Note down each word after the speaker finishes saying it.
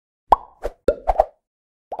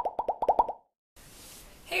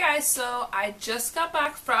Hey guys, so I just got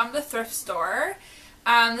back from the thrift store.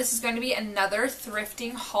 This is going to be another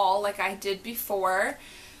thrifting haul like I did before.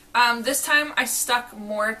 This time I stuck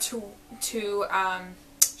more to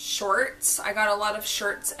shorts. I got a lot of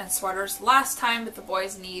shirts and sweaters last time, but the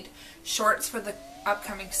boys need shorts for the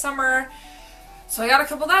upcoming summer. So I got a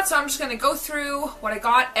couple of that, so I'm just going to go through what I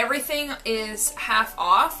got. Everything is half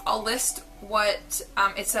off. I'll list what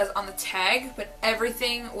it says on the tag, but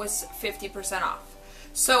everything was 50% off.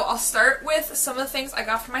 So I'll start with some of the things I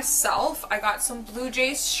got for myself. I got some Blue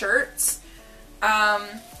Jays shirts.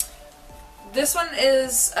 This one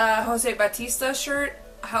is a Jose Bautista shirt.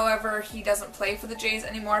 However, he doesn't play for the Jays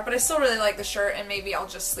anymore, but I still really like the shirt and maybe I'll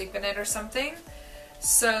just sleep in it or something.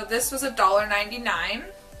 So this was $1.99.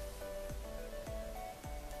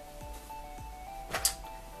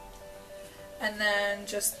 And then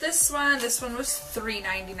just this one was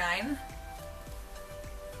 $3.99.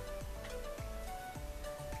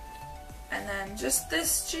 And then just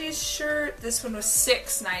this Jays shirt, this one was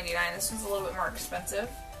 $6.99. This one's a little bit more expensive,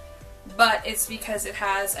 but it's because it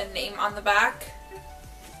has a name on the back.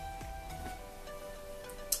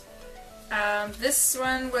 This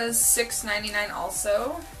one was $6.99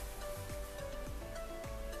 also.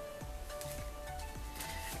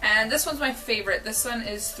 And this one's my favorite. This one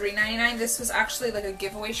is $3.99. This was actually like a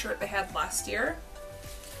giveaway shirt they had last year.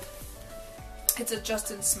 It's a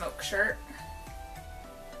Justin Smoke shirt.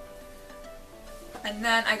 And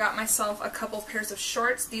then I got myself a couple pairs of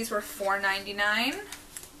shorts. These were $4.99.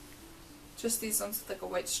 Just these ones with like a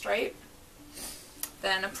white stripe.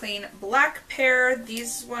 Then a plain black pair.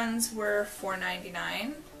 These ones were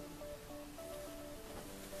 $4.99.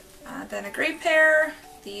 Then a gray pair.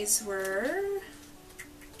 These were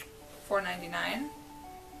 $4.99.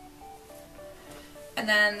 And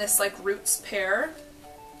then this like Roots pair.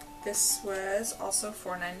 This was also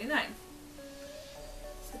 $4.99.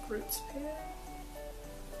 It's like Roots pair.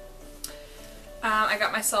 I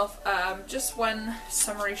got myself just one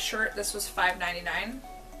summery shirt. This was $5.99.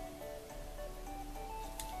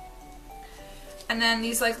 And then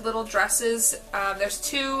these like little dresses, there's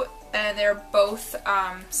two and they're both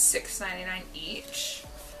 $6.99 each.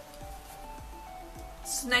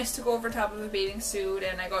 It's nice to go over top of a bathing suit,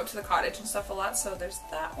 and I go out to the cottage and stuff a lot, so there's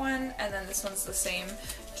that one. And then this one's the same,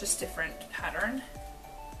 just different pattern.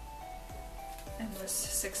 And it was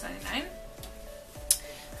 $6.99.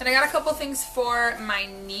 And I got a couple things for my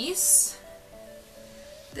niece.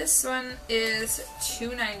 This one is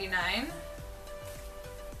 $2.99.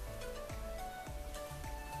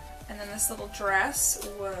 And then this little dress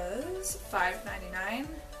was $5.99.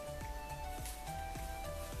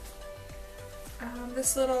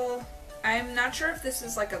 This little, I'm not sure if this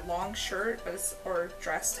is like a long shirt or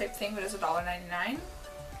dress type thing, but it's $1.99.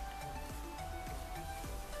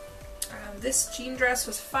 This jean dress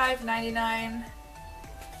was $5.99.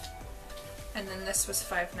 And then this was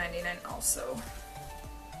 $5.99 also.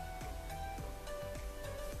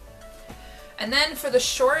 And then for the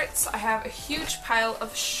shorts, I have a huge pile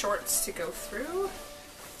of shorts to go through.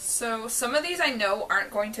 So some of these I know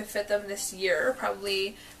aren't going to fit them this year.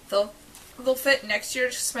 Probably they'll fit next year,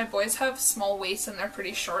 just because my boys have small waists and they're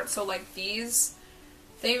pretty short. So like these,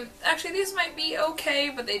 these might be okay,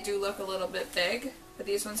 but they do look a little bit big. But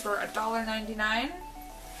these ones were $1.99.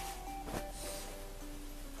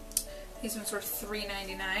 These ones were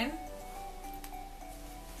 $3.99.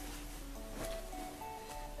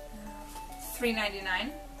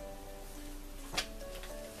 $3.99.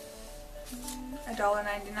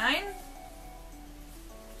 $1.99.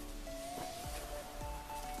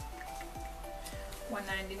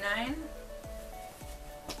 $1.99.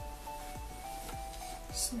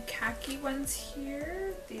 Some khaki ones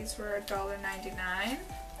here. These were $1.99.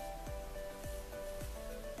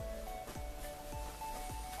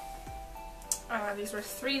 These were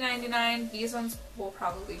 $3.99. These ones will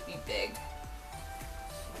probably be big.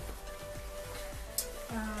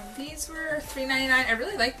 These were $3.99. I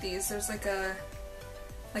really like these. There's like a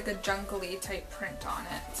jungly type print on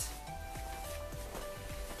it.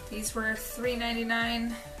 These were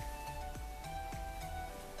 $3.99.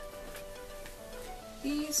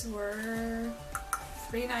 These were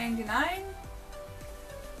 $3.99.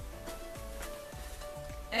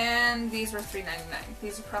 And these were $3.99.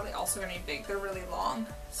 These are probably also going to be big. They're really long,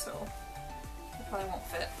 so they probably won't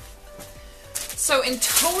fit. So in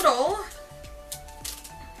total,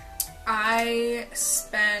 I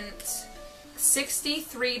spent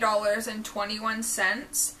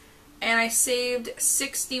 $63.21, and I saved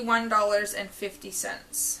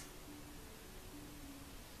 $61.50.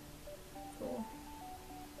 Cool.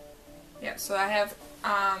 Yeah, so I have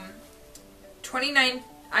 29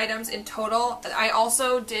 items in total. I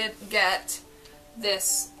also did get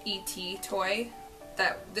this E.T. toy.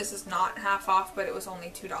 This is not half off, but it was only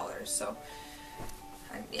 $2. So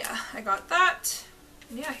yeah, I got that.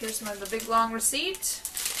 Yeah, here's the big long receipt.